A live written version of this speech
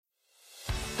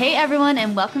Hey everyone,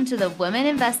 and welcome to the Women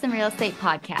Invest in Real Estate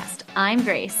podcast. I'm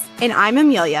Grace. And I'm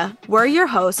Amelia. We're your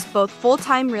hosts, both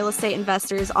full-time real estate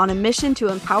investors on a mission to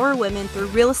empower women through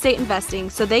real estate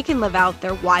investing so they can live out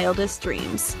their wildest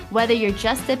dreams. Whether you're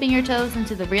just dipping your toes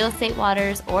into the real estate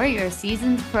waters or you're a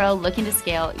seasoned pro looking to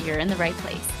scale, you're in the right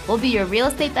place. We'll be your real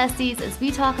estate besties as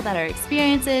we talk about our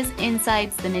experiences,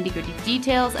 insights, the nitty-gritty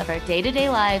details of our day-to-day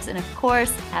lives, and of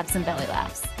course, have some belly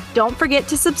laughs. Don't forget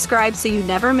to subscribe so you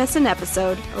never miss an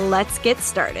episode. Let's get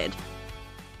started.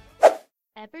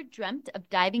 Ever dreamt of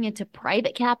diving into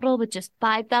private capital with just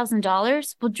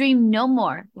 $5,000? Well, dream no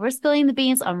more. We're spilling the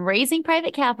beans on raising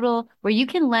private capital where you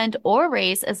can lend or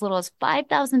raise as little as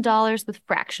 $5,000 with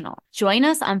fractional. Join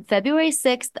us on February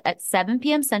 6th at 7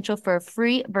 p.m. Central for a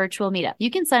free virtual meetup.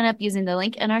 You can sign up using the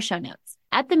link in our show notes.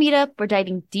 At the meetup, we're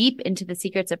diving deep into the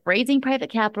secrets of raising private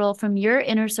capital from your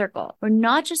inner circle. We're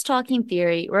not just talking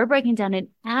theory, we're breaking down an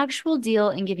actual deal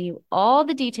and giving you all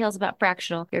the details about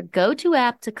Fractional, your go-to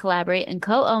app to collaborate and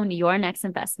co-own your next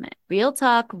investment. Real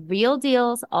talk, real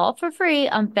deals, all for free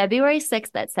on February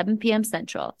 6th at 7 p.m.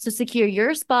 Central. So secure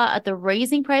your spot at the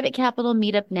Raising Private Capital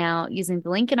meetup now using the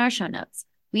link in our show notes.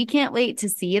 We can't wait to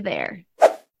see you there.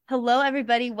 Hello,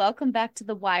 everybody. Welcome back to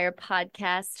the WIIRE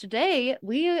podcast. Today,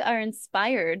 we are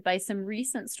inspired by some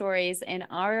recent stories in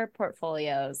our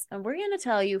portfolios. And we're going to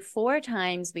tell you 4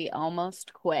 times we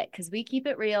almost quit because we keep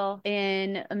it real.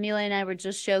 And Amelia and I were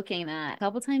just joking that a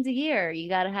couple times a year, you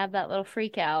got to have that little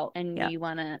freak out and you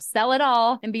want to sell it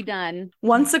all and be done.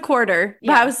 Once a quarter.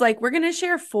 But I was like, we're going to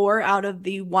share 4 out of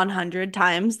the 100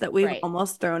 times that we've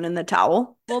almost thrown in the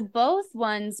towel. Well, both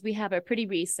ones we have are pretty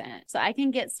recent, so I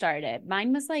can get started.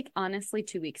 Mine was honestly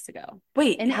 2 weeks ago.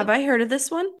 Wait, have I heard of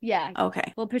this one? Yeah.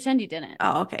 Okay. Well, pretend you didn't.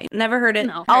 Oh, okay. Never heard it.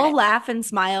 No, I'll laugh and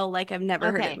smile like I've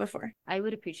never heard it before. I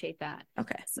would appreciate that.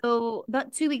 Okay. So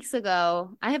about 2 weeks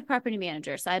ago, I have a property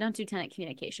manager, so I don't do tenant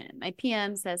communication. My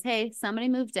PM says, hey, somebody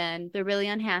moved in. They're really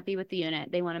unhappy with the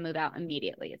unit. They want to move out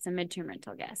immediately. It's a midterm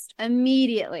rental guest.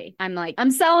 Immediately. I'm like, I'm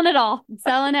selling it all. I'm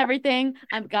selling everything.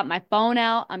 I've got my phone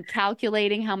out. I'm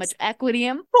calculating how much equity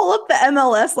I'm. Pull up the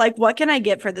MLS. Like, what can I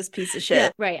get for this piece of shit? Yeah,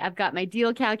 right. I've got my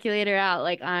deal calculator out.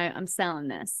 Like, I'm selling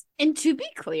this. And to be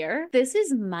clear, this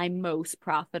is my most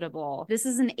profitable. This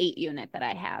is an 8 unit that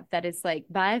I have. That is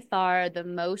by far the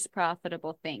most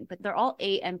profitable thing. But they're all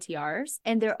 8 MTRs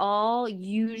and they're all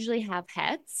usually have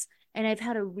pets. And I've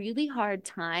had a really hard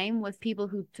time with people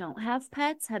who don't have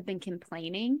pets have been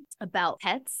complaining about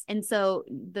pets. And so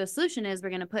the solution is we're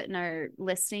going to put in our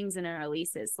listings and in our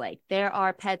leases, there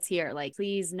are pets here.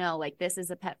 Please know, this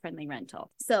is a pet-friendly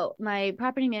rental. So my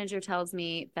property manager tells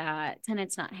me that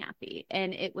tenant's not happy.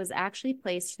 And it was actually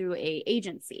placed through a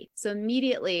agency. So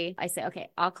immediately I say, okay,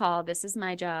 I'll call. This is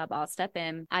my job. I'll step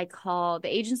in. I call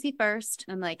the agency first.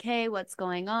 I'm like, hey, what's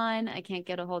going on? I can't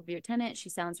get a hold of your tenant. She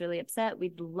sounds really upset.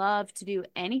 We'd love to do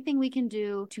anything we can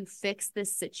do to fix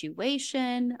this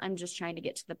situation. I'm just trying to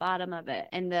get to the bottom of it.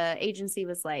 And the agency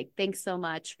was like, thanks so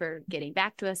much for getting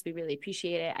back to us. We really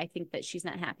appreciate it. I think that she's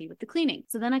not happy with the cleaning.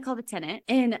 So then I call the tenant.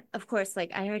 And of course, I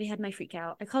already had my freak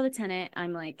out. I call the tenant.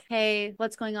 I'm like, hey,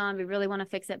 what's going on? We really want to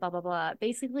fix it, blah, blah, blah.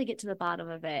 Basically get to the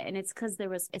bottom of it. And it's because there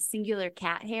was a singular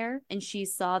cat hair and she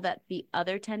saw that the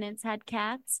other tenants had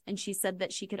cats. And she said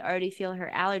that she could already feel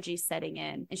her allergies setting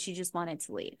in and she just wanted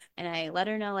to leave. And I let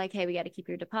her know hey, we got to keep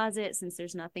your deposit since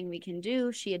there's nothing we can do.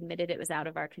 She admitted it was out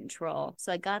of our control.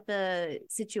 So I got the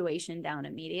situation down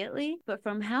immediately. But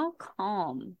from how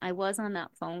calm I was on that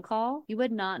phone call, you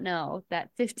would not know that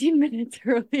 15 minutes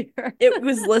earlier. It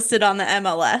was listed on the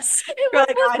MLS. It was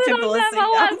listed on the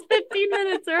MLS 15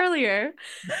 minutes earlier.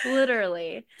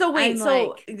 Literally. So wait,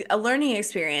 a learning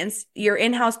experience, your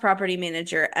in-house property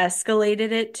manager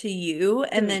escalated it to you.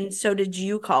 And then so did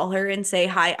you call her and say,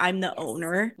 hi, I'm the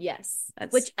owner? Yes.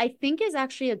 Which I think is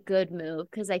actually a good move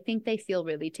because I think they feel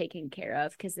really taken care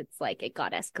of because it's it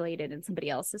got escalated and somebody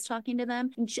else is talking to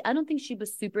them. And I don't think she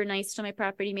was super nice to my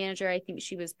property manager. I think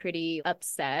she was pretty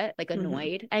upset,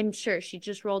 annoyed. I'm sure she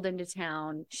just rolled into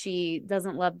town. She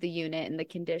doesn't love the unit and the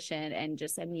condition and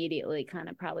just immediately kind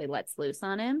of probably lets loose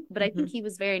on him. But I think he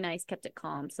was very nice, kept it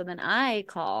calm. So then I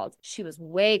called. She was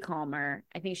way calmer.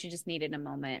 I think she just needed a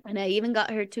moment. And I even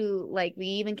got her to we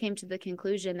even came to the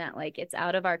conclusion that it's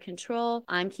out of our control.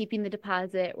 I'm keeping the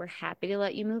deposit. We're happy to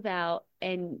let you move out.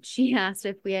 And she asked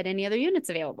if we had any other units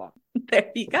available.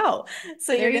 There you go.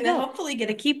 So you're going to hopefully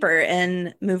get a keeper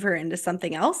and move her into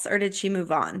something else, or did she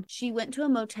move on? She went to a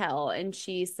motel and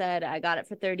she said, I got it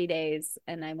for 30 days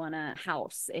and I want a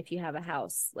house if you have a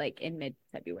house in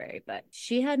mid-February. But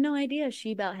she had no idea.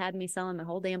 She about had me selling my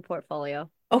whole damn portfolio.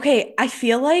 Okay, I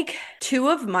feel like two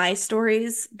of my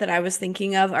stories that I was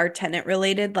thinking of are tenant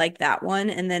related, like that one,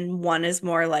 and then one is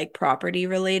more like property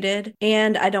related.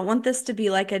 And I don't want this to be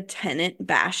like a tenant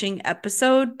bashing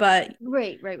episode, but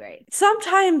Right, right, right.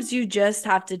 sometimes you just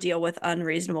have to deal with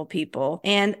unreasonable people.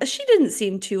 And she didn't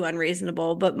seem too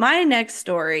unreasonable. But my next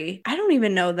story, I don't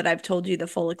even know that I've told you the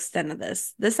full extent of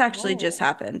this. This actually just Whoa.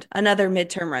 happened. Another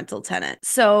midterm rental tenant.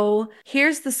 So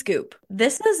here's the scoop.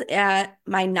 This is at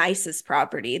my nicest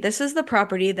property. This is the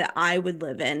property that I would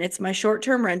live in. It's my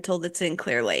short-term rental that's in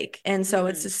Clear Lake. And so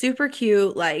it's a Mm. super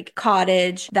cute, like,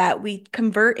 cottage that we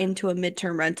convert into a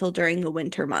midterm rental during the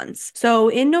winter months. So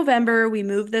in November, we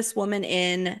moved this woman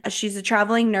in. She's a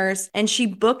traveling nurse and she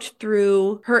booked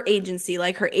through her agency.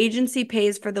 Like her agency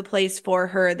pays for the place for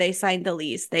her. They signed the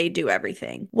lease, they do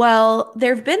everything. Well,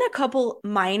 there have been a couple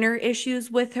minor issues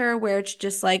with her where it's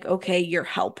just like, okay, you're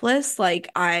helpless. Like,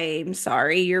 I'm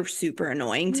sorry, you're super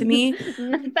annoying to me.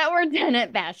 Not that we're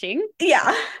tenant bashing.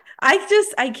 Yeah.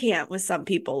 I can't with some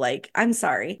people. Like, I'm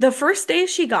sorry. The first day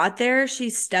she got there, she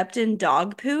stepped in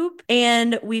dog poop,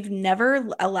 and we've never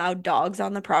allowed dogs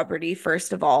on the property,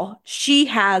 first of all. She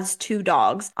has two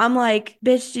dogs. I'm like,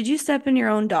 bitch, did you step in your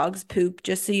own dog's poop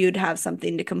just so you'd have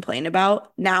something to complain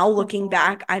about? Now, looking Oh.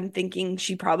 back, I'm thinking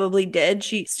she probably did.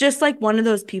 She's just like one of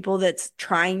those people that's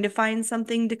trying to find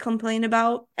something to complain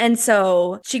about. And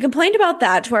so she complained about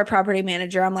that to our property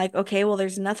manager. I'm like, okay, well,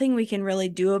 there's nothing we can really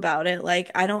do about it.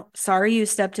 Like, I don't, sorry you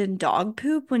stepped in dog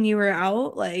poop when you were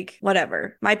out. Like,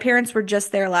 whatever. My parents were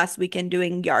just there last weekend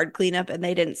doing yard cleanup and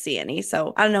they didn't see any.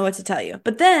 So I don't know what to tell you.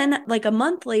 But then, like a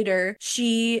month later,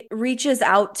 she reaches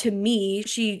out to me.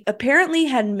 She apparently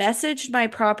had messaged my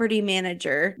property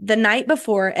manager the night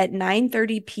before at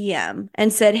 9:30 p.m.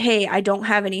 and said, hey, I don't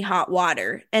have any hot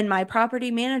water. And my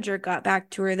property manager got back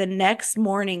to her the next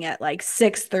morning at like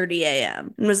 6:30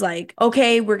 a.m. and was like,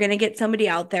 okay, we're going to get somebody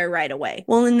out there right away.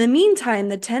 Well, in the meantime,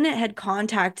 the tenant had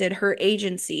contacted her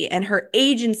agency and her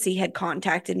agency had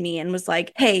contacted me and was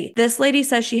like, hey, this lady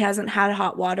says she hasn't had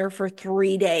hot water for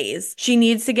 3 days. She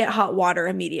needs to get hot water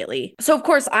immediately. So, of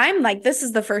course, I'm like, this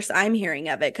is the first I'm hearing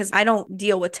of it because I don't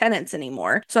deal with tenants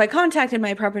anymore. So I contacted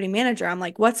my property manager. I'm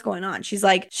like, what's going on? She's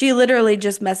like, she literally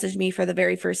just messaged me for the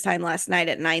very first time last night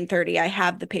at 9:30. I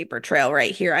have the paper trail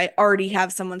right here. I already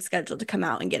have someone scheduled to come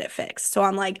out and get it fixed. So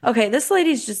I'm like, okay, this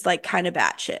lady's just like kind of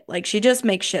batshit. Like she just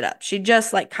makes shit up. She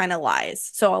just like kind of lies.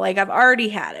 So like I've already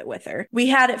had it with her. We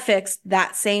had it fixed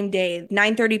that same day,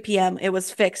 9:30 p.m. It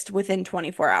was fixed within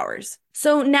 24 hours.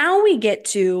 So now we get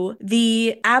to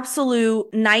the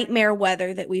absolute nightmare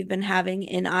weather that we've been having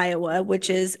in Iowa, which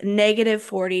is negative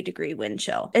 40-degree wind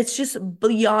chill. It's just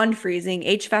beyond freezing.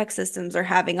 HVAC systems are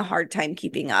having a hard time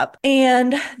keeping up.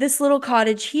 And this little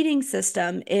cottage heating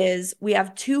system is, we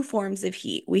have two forms of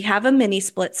heat. We have a mini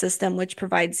split system, which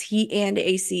provides heat and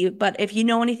AC. But if you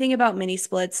know anything about mini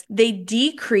splits, they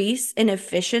decrease in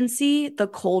efficiency the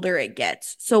colder it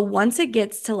gets. So once it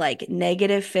gets to like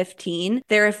negative 15,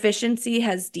 their efficiency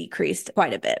has decreased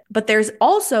quite a bit. But there's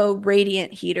also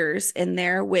radiant heaters in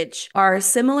there, which are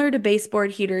similar to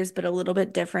baseboard heaters, but a little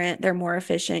bit different. They're more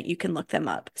efficient. You can look them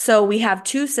up. So we have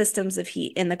two systems of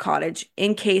heat in the cottage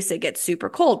in case it gets super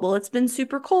cold. Well, it's been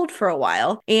super cold for a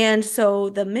while. And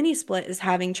so the mini split is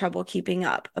having trouble keeping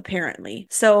up, apparently.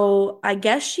 So I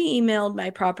guess she emailed my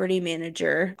property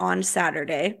manager on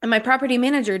Saturday, and my property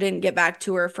manager didn't get back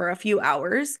to her for a few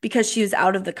hours because she was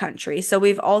out of the country. So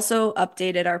we've also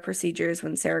updated our procedures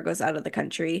when Sarah goes out of the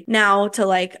country now to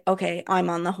like, okay, I'm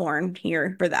on the horn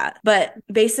here for that. But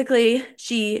basically,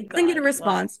 she didn't get a God, well,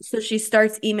 response. So she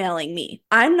starts emailing me.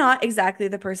 I'm not exactly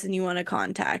the person you want to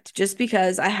contact just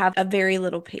because I have a very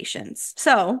little patience.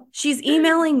 So she's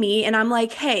emailing me and I'm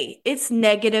like, hey, it's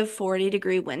negative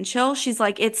 40-degree wind chill. She's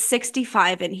like, it's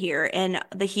 65 in here and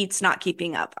the heat's not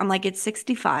keeping up. I'm like, it's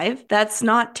 65? That's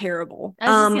not terrible. I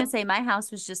was just gonna say my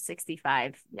house was just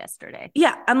 65 yesterday.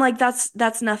 Yeah, I'm like,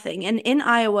 that's nothing. And in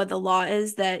Iowa, the law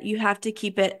is that you have to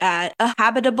keep it at a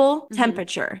habitable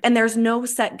temperature. And there's no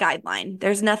set guideline.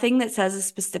 There's nothing that says a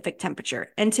specific temperature.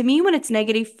 And to me, when it's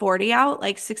negative 40 out,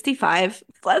 like 65,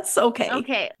 that's okay.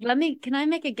 Okay, can I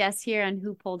make a guess here on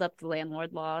who pulled up the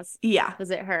landlord laws? Yeah. Was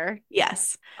it her?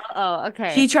 Yes. Oh,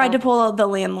 okay. She tried to Oh, pull out the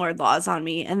landlord laws on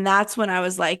me. And that's when I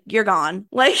was like, you're gone.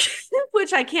 Like,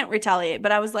 which I can't retaliate,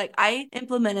 but I was like, I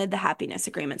implemented the happiness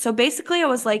agreement. So basically, I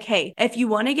was like, hey, if you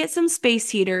want to get some space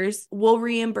heaters, we'll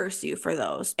reimburse you for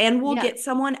those. And we'll Yeah. get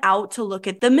someone out to look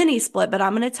at the mini split. But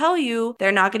I'm going to tell you,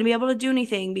 they're not going to be able to do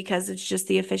anything because it's just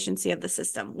the efficiency of the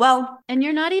system. Well, And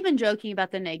you're not even joking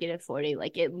about the -40.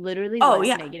 Like it literally oh, was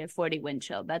yeah. -40 wind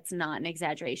chill. That's not an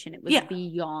exaggeration. It was Yeah.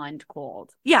 beyond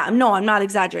cold. Yeah. No, I'm not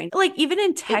exaggerating. Like, even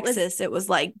in It was Texas, it was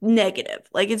like negative.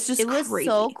 Like, it's it just was so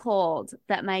crazy. cold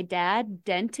that my dad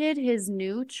dented his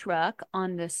new truck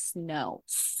on the snow.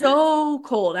 So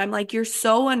cold. I'm like, you're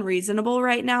so unreasonable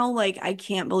right now. Like, I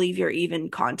can't believe you're even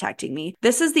contacting me.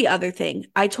 This is the other thing.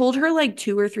 I told her like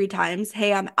 2 or 3 times,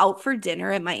 hey, I'm out for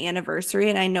dinner at my anniversary.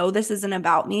 And I know this isn't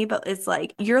about me, but it's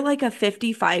like, you're like a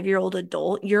 55-year-old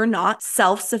adult. You're not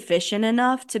self-sufficient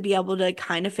enough to be able to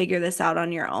kind of figure this out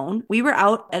on your own. We were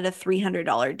out at a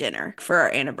 $300 dinner for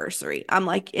our anniversary. I'm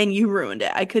like, and you ruined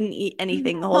it. I couldn't eat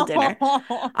anything the whole dinner.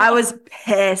 I was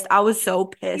pissed. I was so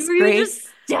pissed, Were you Grace. just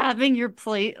stabbing your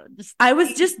plate? I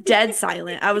was just dead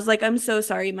silent. I was like, I'm so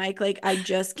sorry, Mike. Like, I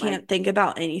just Like can't think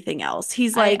about anything else.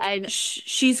 He's like, I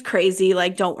she's crazy.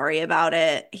 Like, don't worry about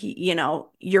it.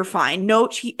 You're fine. No,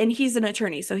 and he's an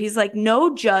attorney. So he's like,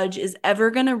 no judge is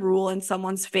ever going to rule in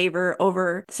someone's favor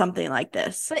over something like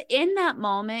this. But in that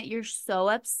moment, you're so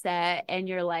upset and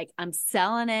you're like, I'm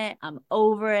selling it. I'm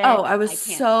over Oh, it. I was I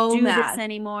can't so do this mad.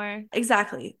 anymore.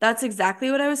 Exactly. That's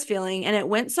exactly what I was feeling. And it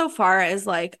went so far as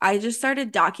like, I just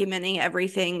started documenting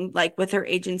everything like with her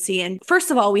agency. And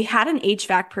first of all, we had an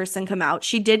HVAC person come out.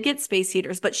 She did get space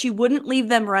heaters, but she wouldn't leave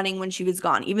them running when she was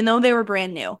gone, even though they were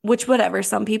brand new, which whatever.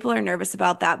 Some people are nervous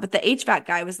about that. But the HVAC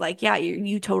guy was like, yeah,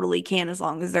 you totally can as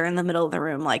long as they're in the middle of the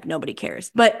room. Like nobody cares.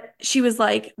 But she was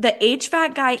like, the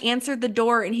HVAC guy answered the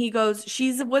door and he goes,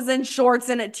 she was in shorts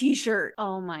and a t-shirt.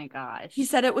 Oh my gosh. He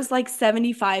said it was like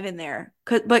 75 in there.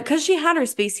 But because she had her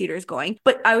space heaters going,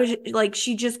 but I was like,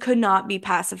 she just could not be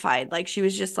pacified. Like she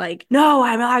was just like, no,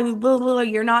 blah, blah, blah.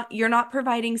 You're not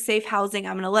providing safe housing.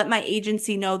 I'm gonna let my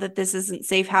agency know that this isn't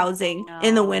safe housing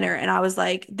in the winter. No. And I was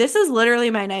like, this is literally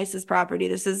my nicest property.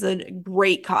 This is a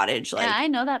great cottage. Yeah, Like, I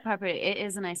know that property. It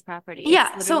is a nice property. It's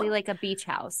yeah. literally So like a beach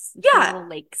house. It's a yeah, little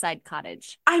lakeside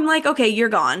cottage. I'm like, okay, you're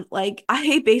gone. Like,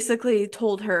 I basically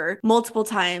told her multiple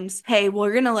times, hey,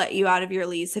 we're gonna let you out of your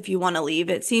lease if you want to leave.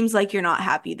 It seems like you're not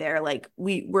happy there. Like,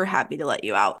 we're happy to let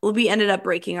you out. Well, we ended up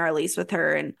breaking our lease with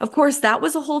her. And of course, that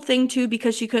was a whole thing too,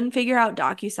 because she couldn't figure out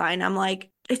DocuSign. I'm like,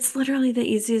 it's literally the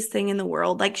easiest thing in the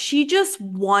world. Like she just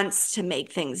wants to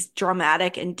make things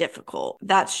dramatic and difficult.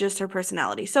 That's just her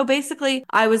personality. So basically,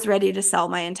 I was ready to sell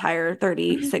my entire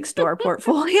 36 store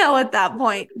portfolio at that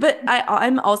point. But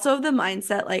I'm also of the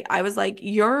mindset like I was like,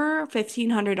 your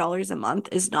 $1,500 a month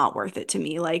is not worth it to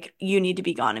me. Like you need to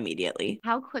be gone immediately.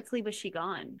 How quickly was she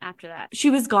gone after that? She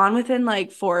was gone within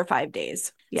like 4 or 5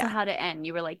 days. So Yeah. how'd it end?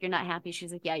 You were like, you're not happy.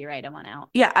 She's like, yeah, you're right. I want out.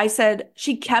 Yeah, I said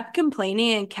she kept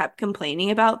complaining and kept complaining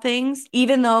about things,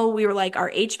 even though we were like, our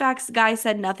HVAC guy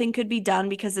said nothing could be done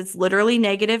because it's literally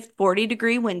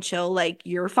 -40-degree wind chill. Like,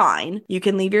 you're fine. You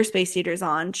can leave your space heaters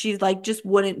on. She's like, just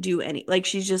wouldn't do any. Like,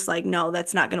 she's just like, no,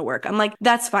 that's not going to work. I'm like,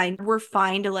 that's fine. We're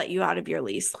fine to let you out of your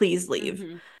lease. Please leave.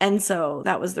 Mm-hmm. And so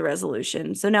that was the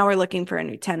resolution. So now we're looking for a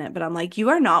new tenant, but I'm like, you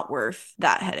are not worth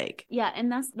that headache. Yeah,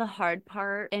 and that's the hard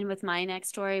part. And with my next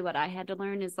story, what I had to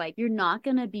learn is like, you're not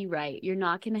going to be right. You're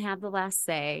not going to have the last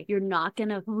say. You're not going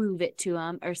to prove it to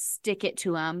them or stick it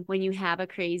to them when you have a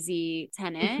crazy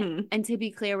tenant. Mm-hmm. And to be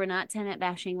clear, we're not tenant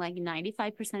bashing. Like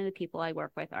 95% of the people I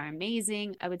work with are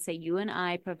amazing. I would say you and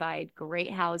I provide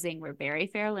great housing. We're very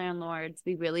fair landlords.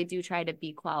 We really do try to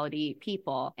be quality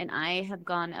people. And I have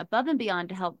gone above and beyond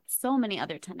to help so many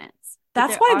other tenants.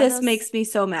 That's why this makes me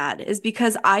so mad, is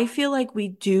because I feel like we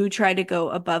do try to go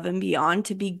above and beyond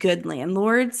to be good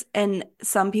landlords, and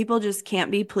some people just can't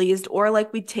be pleased, or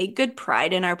like we take good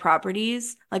pride in our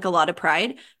properties, like a lot of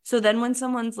pride. So then when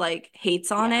someone's like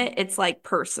hates on it, it's like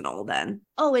personal then.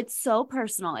 Oh, it's so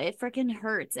personal. It freaking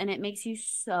hurts and it makes you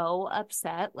so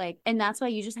upset. Like, and that's why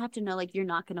you just have to know, like, you're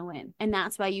not going to win. And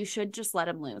that's why you should just let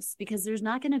them loose, because there's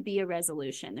not going to be a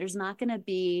resolution. There's not going to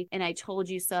be, and I told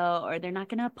you so, or they're not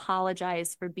going to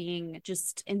apologize for being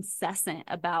just incessant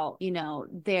about,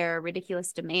 their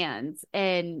ridiculous demands.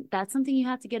 And that's something you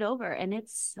have to get over. And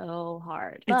it's so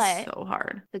hard. It's so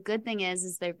hard. The good thing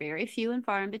is they're very few and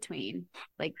far in between.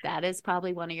 Like, that is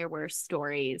probably one of your worst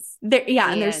stories.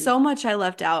 And there's so much I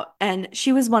left out. And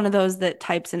she was one of those that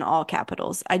types in all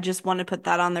capitals. I just want to put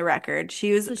that on the record.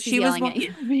 She was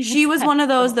one of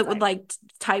those that would like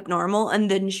type normal,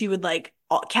 and then she would like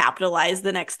capitalize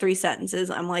the next 3 sentences.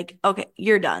 I'm like, okay,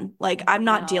 you're done. Like, I'm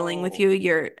not dealing with you.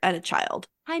 You're a child.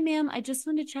 "Hi, ma'am. I just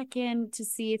want to check in to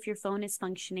see if your phone is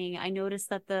functioning. I noticed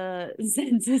that the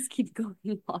sentences keep going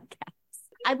in all caps."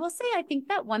 I will say, I think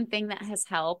that one thing that has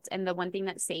helped and the one thing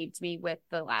that saved me with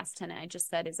the last tenant I just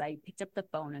said is I picked up the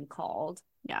phone and called.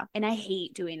 Yeah. And I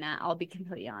hate doing that. I'll be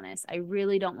completely honest. I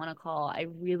really don't want to call. I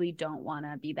really don't want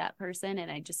to be that person.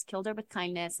 And I just killed her with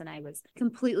kindness. And I was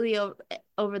completely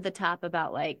over the top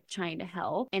about like trying to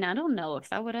help. And I don't know if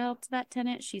that would have helped that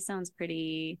tenant. She sounds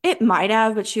pretty. It might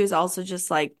have, but she was also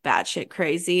just like batshit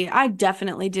crazy. I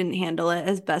definitely didn't handle it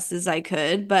as best as I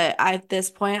could, but at this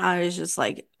point, I was just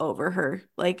like over her.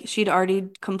 Like she'd already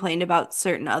complained about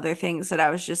certain other things that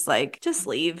I was just like, just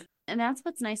leave. And that's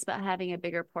what's nice about having a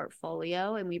bigger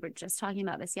portfolio. And we were just talking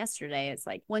about this yesterday. It's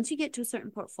like once you get to a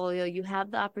certain portfolio, you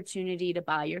have the opportunity to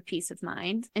buy your peace of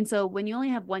mind. And so when you only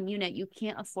have one unit, you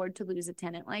can't afford to lose a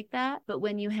tenant like that. But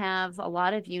when you have a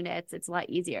lot of units, it's a lot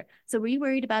easier. So were you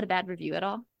worried about a bad review at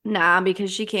all? Nah,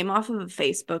 because she came off of a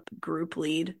Facebook group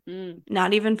lead,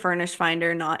 not even Furnish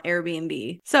Finder, not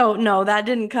Airbnb. So no, that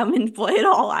didn't come in play at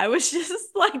all. I was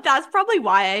just like, that's probably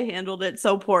why I handled it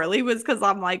so poorly was because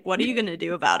I'm like, what are you going to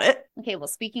do about it? Okay, well,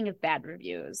 speaking of bad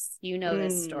reviews, you know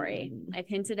this story. I've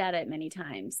hinted at it many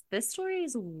times. This story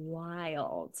is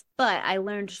wild, but I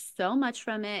learned so much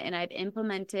from it and I've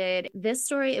implemented this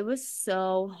story. It was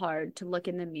so hard to look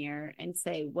in the mirror and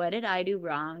say, what did I do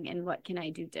wrong and what can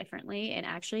I do differently? And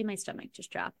actually, my stomach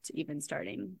just dropped even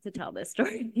starting to tell this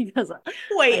story because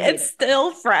wait, it's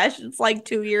still fresh. It's like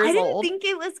 2 years old. I didn't think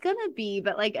it was gonna be,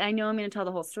 but like I know I'm gonna tell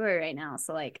the whole story right now.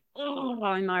 So like, oh,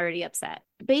 I'm already upset.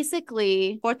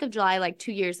 Basically, 4th of July, like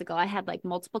 2 years ago, I had like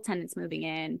multiple tenants moving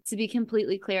in. To be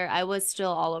completely clear, I was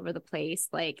still all over the place.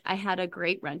 Like I had a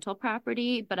great rental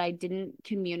property, but I didn't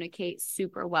communicate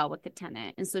super well with the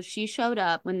tenant. And so she showed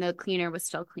up when the cleaner was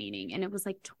still cleaning. And it was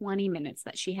like 20 minutes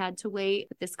that she had to wait.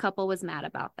 But this couple was mad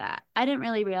about that. I didn't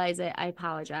really realize it. I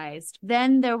apologized.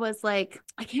 Then there was like,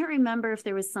 I can't remember if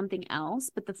there was something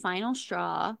else, but the final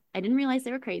straw, I didn't realize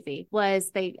they were crazy, was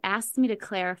they asked me to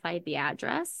clarify the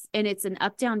address. And it's an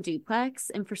up-down duplex.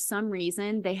 And for some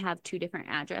reason, they have 2 different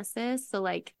addresses. So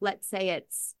like, let's say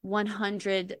it's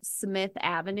 100 Smith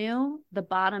Avenue. The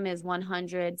bottom is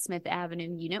 100 Smith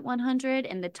Avenue, Unit 100.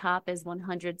 And the top is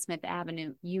 100 Smith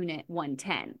Avenue, Unit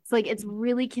 110. So like, it's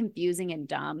really confusing and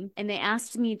dumb. And they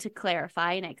asked me to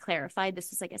clarify, and I clarified.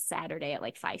 This was like a Saturday at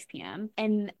like 5 p.m.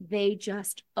 And they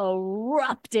just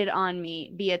erupted on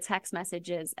me via text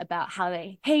messages about how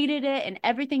they hated it and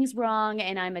everything's wrong.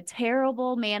 And I'm a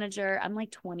terrible manager. I'm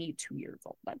like 22 years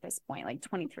old at this point, like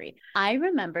 23. I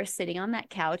remember sitting on that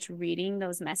couch reading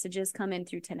those messages come in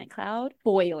through Tenant Cloud,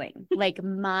 boiling. Like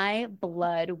my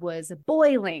blood was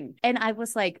boiling. And I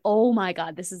was like, oh my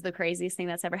God, this is the craziest thing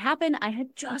that's ever happened. I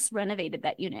had just renovated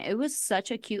that unit. It was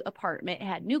such a cute apartment. It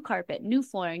had new carpet, new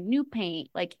flooring, new paint.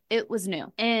 Like it was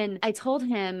new. And I told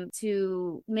him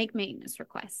to make maintenance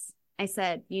requests. I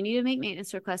said, you need to make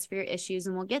maintenance requests for your issues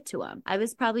and we'll get to them. I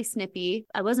was probably snippy.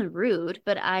 I wasn't rude,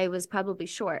 but I was probably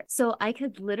short. So I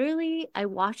could literally, I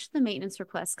watched the maintenance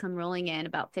requests come rolling in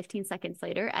about 15 seconds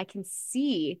later. I can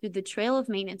see through the trail of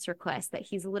maintenance requests that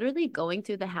he's literally going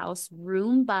through the house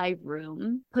room by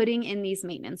room, putting in these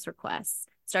maintenance requests.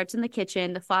 Starts in the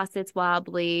kitchen, the faucet's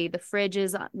wobbly, the fridge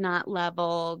is not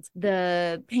leveled,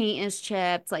 the paint is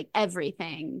chipped, like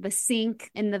everything. The sink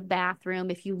in the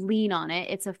bathroom, if you lean on it,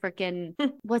 it's a freaking,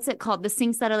 what's it called? The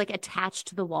sinks that are like attached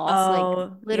to the walls.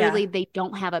 Like literally they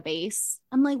don't have a base.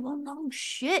 I'm like, well, no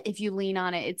shit. If you lean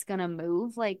on it, it's going to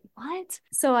move. Like, what?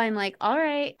 So I'm like, all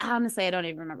right. Honestly, I don't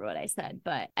even remember what I said,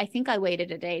 but I think I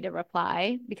waited a day to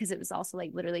reply because it was also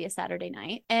like literally a Saturday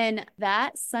night. And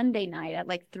that Sunday night at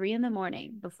like 3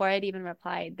 a.m, before I'd even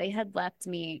replied, they had left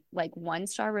me like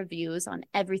 1-star reviews on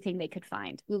everything they could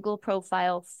find. Google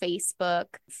profile, Facebook,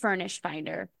 Furnish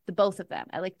Finder, the both of them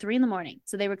at like 3 a.m.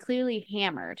 So they were clearly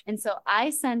hammered. And so I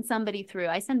send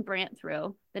Brant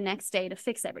through the next day to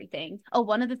fix everything. Oh,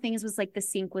 one of the things was like the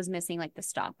sink was missing like the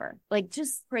stopper, like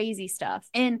just crazy stuff.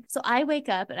 And so I wake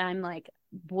up and I'm like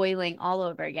boiling all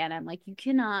over again. I'm like, you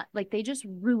cannot, like, they just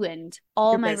ruined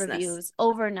all my reviews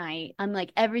overnight. I'm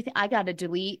like, everything, I got to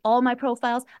delete all my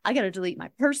profiles. I got to delete my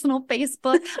personal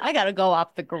Facebook. I got to go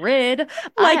off the grid.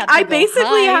 Like, I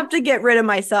basically have to get rid of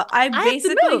myself. I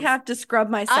basically have to scrub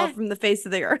myself from the face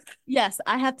of the earth. Yes,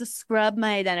 I have to scrub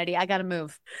my identity. I got to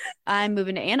move. I'm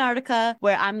moving to Antarctica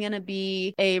where I'm going to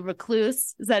be a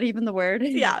recluse. Is that even the word?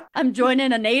 Yeah. I'm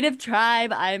joining a native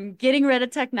tribe. I'm getting rid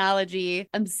of technology.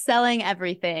 I'm selling everything.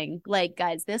 Like,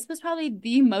 guys, this was probably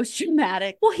the most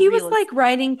dramatic. Well, he was like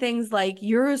writing things like,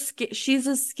 she's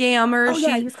a scammer. Oh,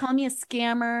 yeah, he was calling me a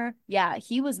scammer. Yeah,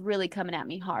 he was really coming at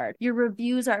me hard. Your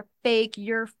reviews are fake.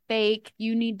 You're fake.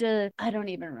 You need to, I don't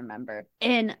even remember.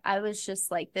 And I was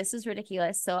just like, this is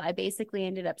ridiculous. So I basically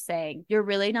ended up saying, you're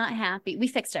really not happy. We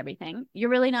fixed everything. You're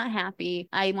really not happy.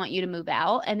 I want you to move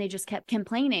out. And they just kept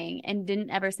complaining and didn't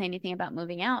ever say anything about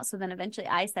moving out. So then eventually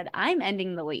I said, I'm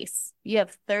ending the lease. You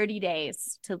have 30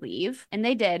 days to leave. And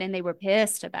they did. And they were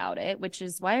pissed about it, which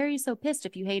is, why are you so pissed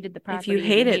if you hated the If you property and you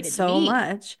hate it hated so me?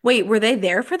 much. Wait, were they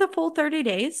there for the full 30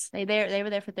 days? They were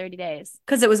there for 30 days.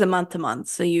 Because it was a month to month.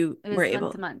 So you It were was month to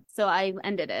able. month. So I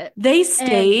ended it. They And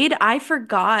stayed. I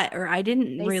forgot, or I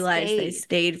didn't they realize they stayed.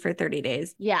 stayed for 30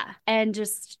 days. Yeah. And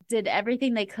just did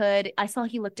everything they could. I saw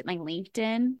he looked at my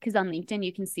LinkedIn because on LinkedIn,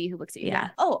 you can see who looks at your Yeah.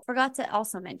 house. Oh, forgot to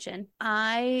also mention,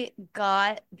 I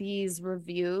got these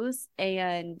reviews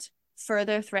and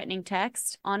further threatening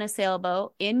text on a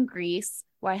sailboat in Greece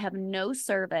where I have no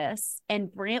service.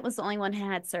 And Brant was the only one who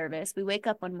had service. We wake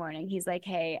up one morning. He's like,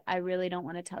 hey, I really don't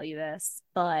want to tell you this,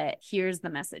 but here's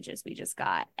the messages we just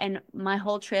got. And my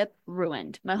whole trip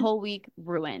ruined. My whole week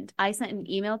ruined. I sent an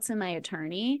email to my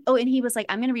attorney. Oh, and he was like,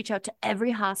 I'm going to reach out to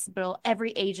every hospital,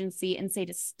 every agency and say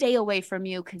to stay away from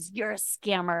you because you're a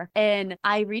scammer. And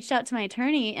I reached out to my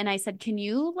attorney and I said, can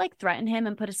you like threaten him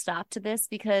and put a stop to this?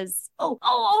 Because,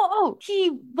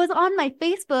 he was on my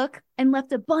Facebook and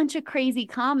left a bunch of crazy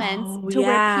comments Oh, to where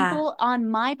yeah. people on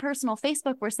my personal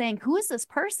Facebook were saying, who is this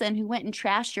person who went and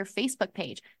trashed your Facebook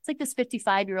page? It's like this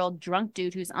 55-year-old drunk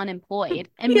dude who's unemployed.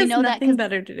 And He we has know that nothing because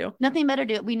better to do. nothing better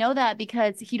to do. We know that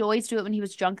because he'd always do it when he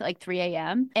was drunk at like 3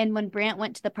 a.m. And when Brant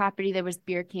went to the property, there was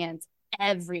beer cans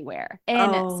everywhere.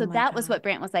 And Oh so my that was God. what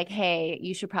Brant was like, hey,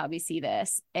 you should probably see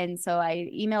this. And so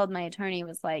I emailed my attorney,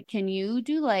 was like, can you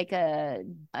do like I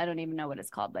don't even know what it's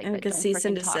called, like, Like but a don't cease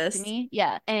and freaking talk to desist. me.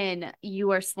 Yeah. And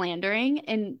you are slandering.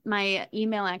 And my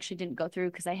email actually didn't go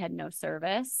through because I had no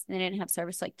service. And I didn't have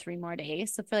service like 3 more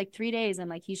days. So for like 3 days, I'm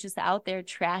like, he's just out there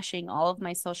trashing all of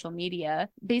my social media,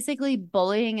 basically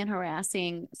bullying and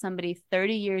harassing somebody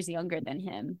 30 years younger than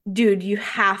him. Dude, you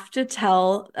have to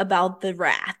tell about the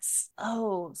rats.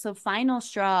 Oh, so final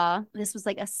straw. This was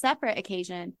like a separate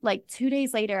occasion. Like 2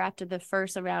 days later, after the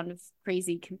first round of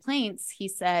crazy complaints, he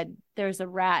said there's a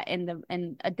rat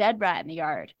and a dead rat in the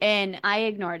yard. And I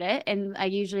ignored it. And I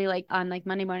usually like on like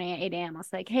Monday morning at 8 a.m. I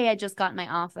was like, hey, I just got in my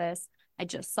office. I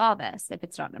just saw this if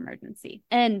it's not an emergency.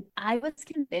 And I was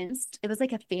convinced it was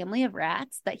like a family of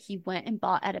rats that he went and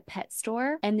bought at a pet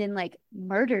store and then like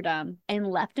murdered them and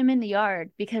left them in the yard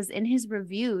because in his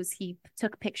reviews, he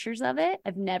took pictures of it.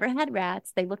 I've never had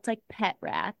rats. They looked like pet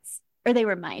rats. Or they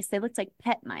were mice. They looked like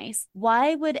pet mice.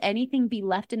 Why would anything be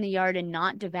left in the yard and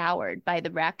not devoured by the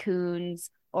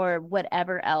raccoons or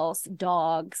whatever else,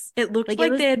 dogs? It looked Like it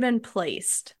like was they had been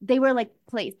placed. they were like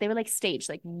placed, they were like staged,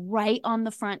 like right on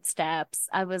the front steps.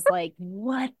 I was like,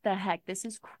 what the heck? This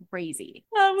is crazy.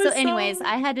 That So, was anyways, so.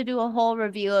 I had to do a whole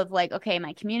review of like, okay,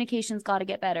 my communication's got to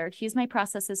get better. Here's my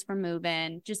processes for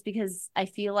move-in, just because I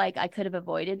feel like I could have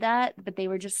avoided that, but they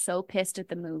were just so pissed at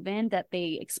the move-in that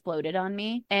they exploded on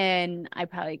me, and I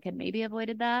probably could maybe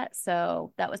avoided that.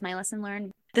 So that was my lesson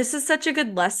learned. This is such a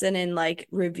good lesson in like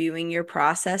reviewing your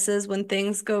processes when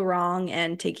things go wrong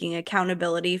and taking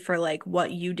accountability for like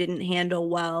what you didn't handle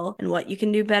well and what you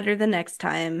can do better the next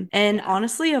time. And Yeah.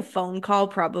 honestly, a phone call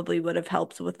probably would have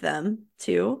helped with them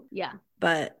too. Yeah.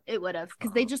 But It would have,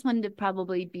 because they just wanted to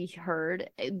probably be heard.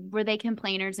 Were they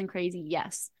complainers and crazy?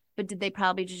 Yes. But did they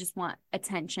probably just want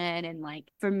attention and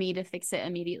like for me to fix it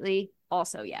immediately?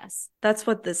 Also, yes. that's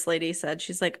what this lady said.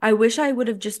 She's like, I wish I would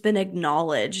have just been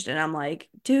acknowledged. And I'm like,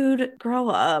 dude, grow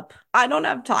up. I don't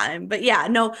have time. But yeah,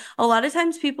 no, a lot of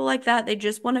times people like that, they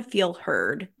just want to feel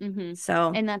heard. Mm-hmm.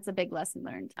 So And that's a big lesson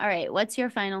learned. All right. What's your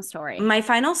final story? my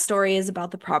final story is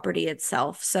about the property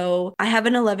itself. So I have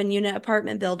an 11-unit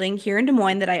apartment building here in Des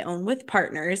Moines that I own with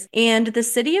partners. And the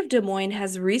city of Des Moines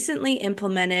has recently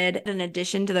implemented an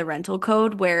addition to the rental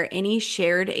code where any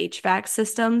shared HVAC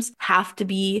systems have to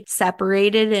be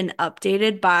separated and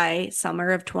updated by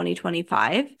summer of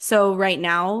 2025. So right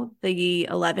now, the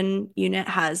 11 unit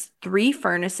has 3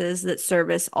 furnaces that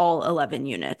service all 11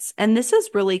 units. And this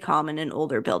is really common in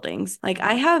older buildings. Like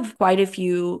I have quite a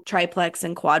few triplex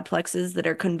and quadplexes that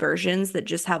are conversions that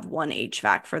just have one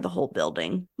HVAC for the whole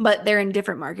building, but they're in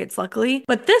different markets, luckily.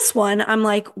 But this one, I'm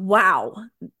like, wow,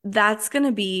 that's going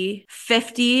to be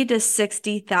 $50,000 to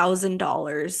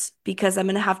 $60,000 because I'm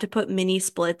going to have to put mini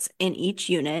splits in each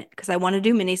unit because I want to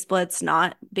do mini splits,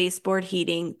 not baseboard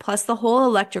heating. Plus, the whole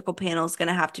electrical panel is going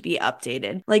to have to be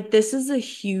updated. Like, this is a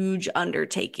huge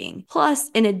undertaking. Plus,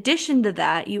 in addition to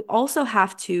that, you also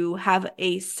have to have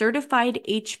a certified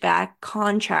HVAC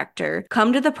contractor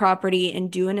come to the property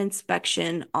and do an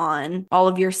inspection on all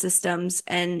of your systems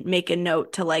and make a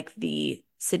note to like the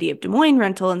City of Des Moines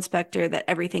rental inspector that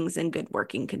everything's in good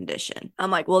working condition.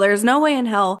 I'm like, well, there's no way in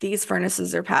hell these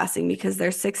furnaces are passing because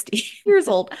they're 60 years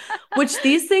old, which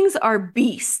these things are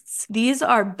beasts. These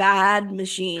are bad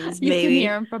machines, You can hear baby.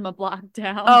 them from a block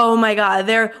down. Oh my God,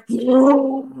 they're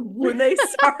when they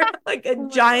start like a Oh my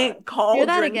God. giant Hear that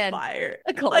cauldron again. fire.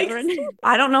 A Like, cauldron.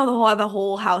 I don't know the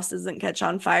whole house doesn't catch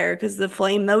on fire because the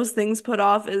flame those things put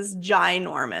off is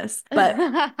ginormous. But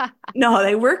no,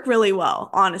 they work really well,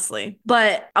 honestly.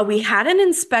 But we had an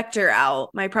inspector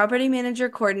out. My property manager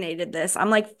coordinated this. I'm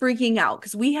like freaking out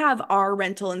because we have our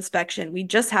rental inspection. We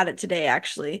just had it today,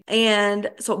 actually. And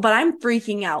so, but I'm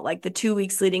freaking out like the 2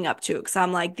 weeks leading up to it because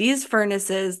I'm like, these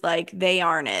furnaces, like, they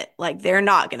aren't it. Like, they're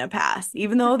not going to pass,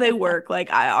 even though they work.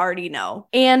 Like, I already know.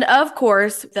 And of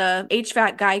course, the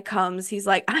HVAC guy comes. He's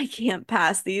like, I can't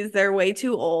pass these. They're way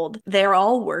too old. They're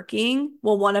all working.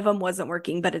 Well, one of them wasn't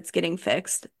working, but it's getting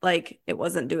fixed. Like, it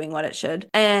wasn't doing what it should.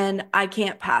 And I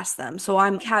can't pass them. So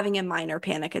I'm having a minor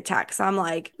panic attack. So I'm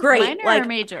like, great. Minor Like, or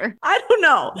major? I don't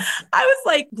know. I was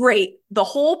like, great. The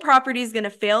whole property is going to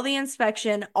fail the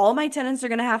inspection. All my tenants are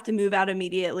going to have to move out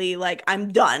immediately. Like,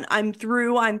 I'm done. I'm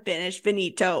through. I'm finished.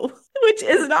 Finito. Which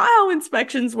is not how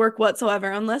inspections work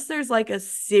whatsoever, unless there's like a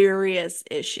serious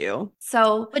issue.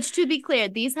 So, Which, to be clear,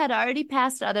 these had already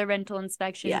passed other rental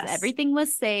inspections. yes. Everything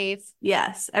was safe.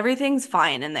 Yes, everything's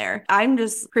fine in there. I'm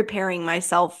just preparing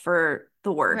myself for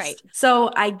the worst. Right.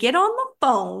 So I get on the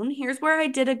phone. Here's where I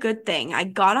did a good thing. I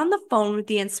got on the phone with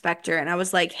the inspector and I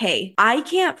was like, hey, I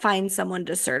can't find someone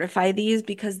to certify these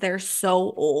because they're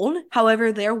so old.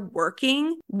 However, they're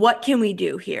working. What can we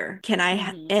do here? Can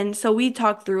I? And so we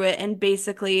talked through it, and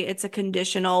basically it's a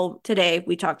conditional. Today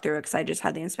we talked through it because I just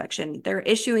had the inspection. They're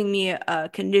issuing me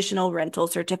a conditional rental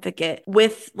certificate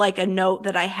with like a note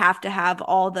that I have to have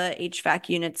all the HVAC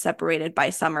units separated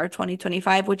by summer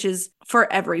 2025, which is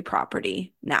for every property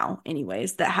now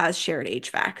anyways that has shared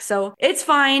HVAC. So it's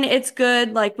fine. It's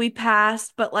good. Like, we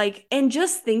passed, but like, and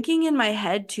just thinking in my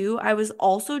head too, I was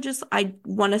also just, I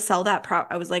want to sell that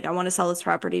I was like, I want to sell this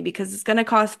property because it's going to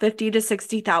cost 50 to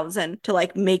 60,000 to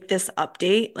like make this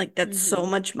update. Like, that's so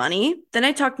much money. Then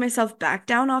I talked myself back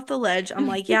down off the ledge. I'm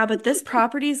like, yeah, but this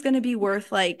property is going to be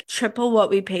worth like triple what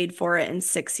we paid for it in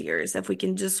 6 years. If we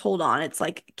can just hold on, it's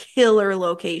like killer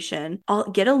location. I'll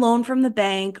get a loan from the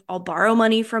bank. I'll borrow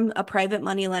money from a private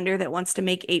money lender that wants to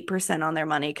make 8% on their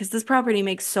money because this property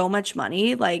makes so much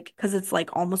money, like, because it's like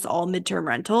almost all midterm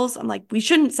rentals. I'm like, we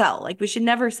shouldn't sell. Like, we should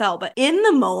never sell. But in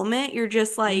the moment, you're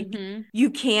just like, you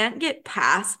can't get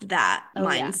past that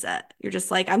mindset. Yeah. You're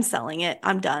just like, I'm selling it.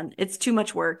 I'm done. It's too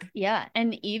much work. Yeah.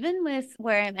 And even with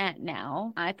where I'm at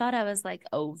now, I thought I was like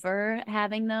over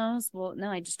having those. Well,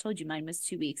 no, I just told you mine was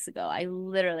 2 weeks ago. I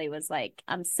literally was like,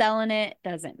 I'm selling it.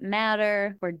 Doesn't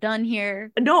matter. We're done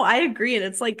here. No, I agree. And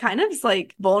it's like kind of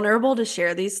like vulnerable to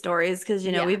share these stories because,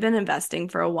 you know, we've been investing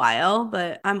for a while,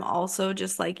 but I'm also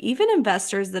just like, even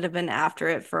investors that have been after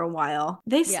it for a while,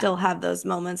 they still have those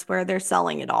moments where they're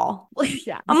selling it all.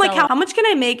 I'm like, how much can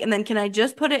I make? And then can I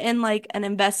just put it in like an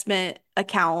investment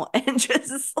account and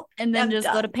just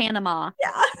go to Panama.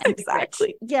 Yeah,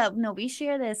 exactly. Yeah, no, we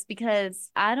share this because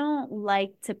I don't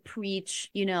like to preach,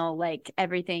 you know, like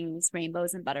everything's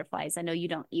rainbows and butterflies. I know you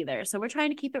don't either. So we're trying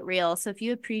to keep it real. So if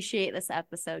you appreciate this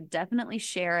episode, definitely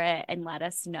share it and let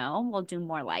us know. We'll do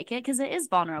more like it because it is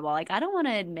vulnerable. Like, I don't want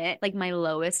to admit like my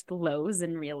lowest lows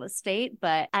in real estate,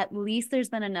 but at least there's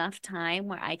been enough time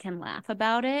where I can laugh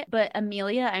about it. But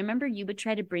Amelia, I remember you would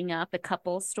try to bring up the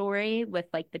couple story with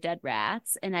like the dead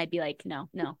rats, and I'd be like, no,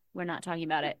 we're not talking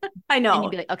about it. I know. And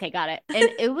you'd be like, okay, got it. And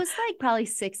it was like probably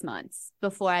 6 months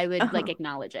before I would like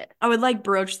acknowledge it. I would like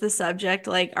broach the subject.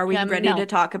 Like, are we ready to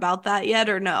talk about that yet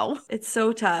or no? It's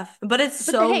so tough, but it's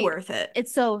so worth it.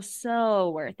 It's so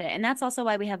worth it. And that's also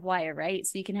why we have WIIRE, right?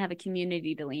 So you can have a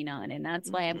community to lean on. And that's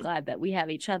why I'm glad that we have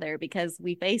each other, because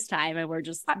we FaceTime and we're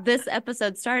just, this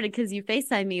episode started because you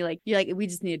FaceTime me like, you're like, we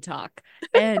just need to talk.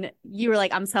 And you were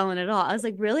like, I'm selling it all. I was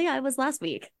like, really? I was last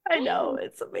week. I know.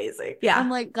 It's amazing. Yeah. I'm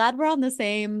like, glad we're on the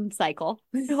same cycle.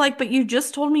 You're like, but you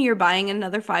just told me you're buying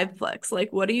another 5plex.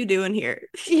 Like, what are you doing here?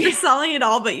 You're selling it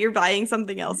all, but you're buying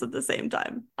something else at the same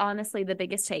time. Honestly, the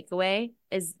biggest takeaway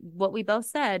is what we both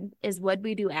said is what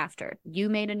we do after. You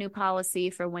made a new policy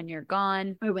for when you're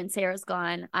gone or when Sarah's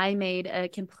gone. I made a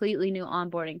completely new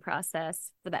onboarding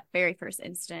process for that very first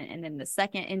incident. And then the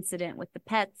second incident with the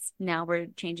pets, now we're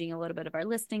changing a little bit of our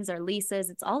listings, our leases.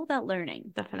 It's all about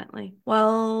learning. Definitely.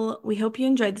 Well, we hope you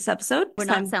enjoyed this episode. We're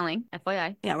not selling,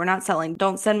 FYI. Yeah, we're not selling.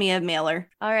 Don't send me a mailer.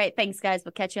 All right. Thanks, guys.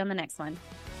 We'll catch you on the next one.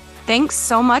 Thanks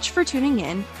so much for tuning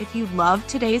in. If you loved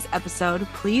today's episode,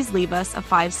 please leave us a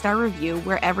 5-star review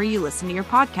wherever you listen to your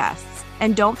podcasts.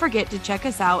 And don't forget to check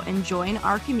us out and join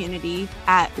our community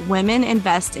at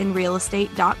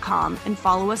womeninvestinrealestate.com and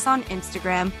follow us on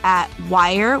Instagram at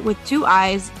WIIRE with 2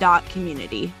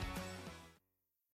 eyes.community.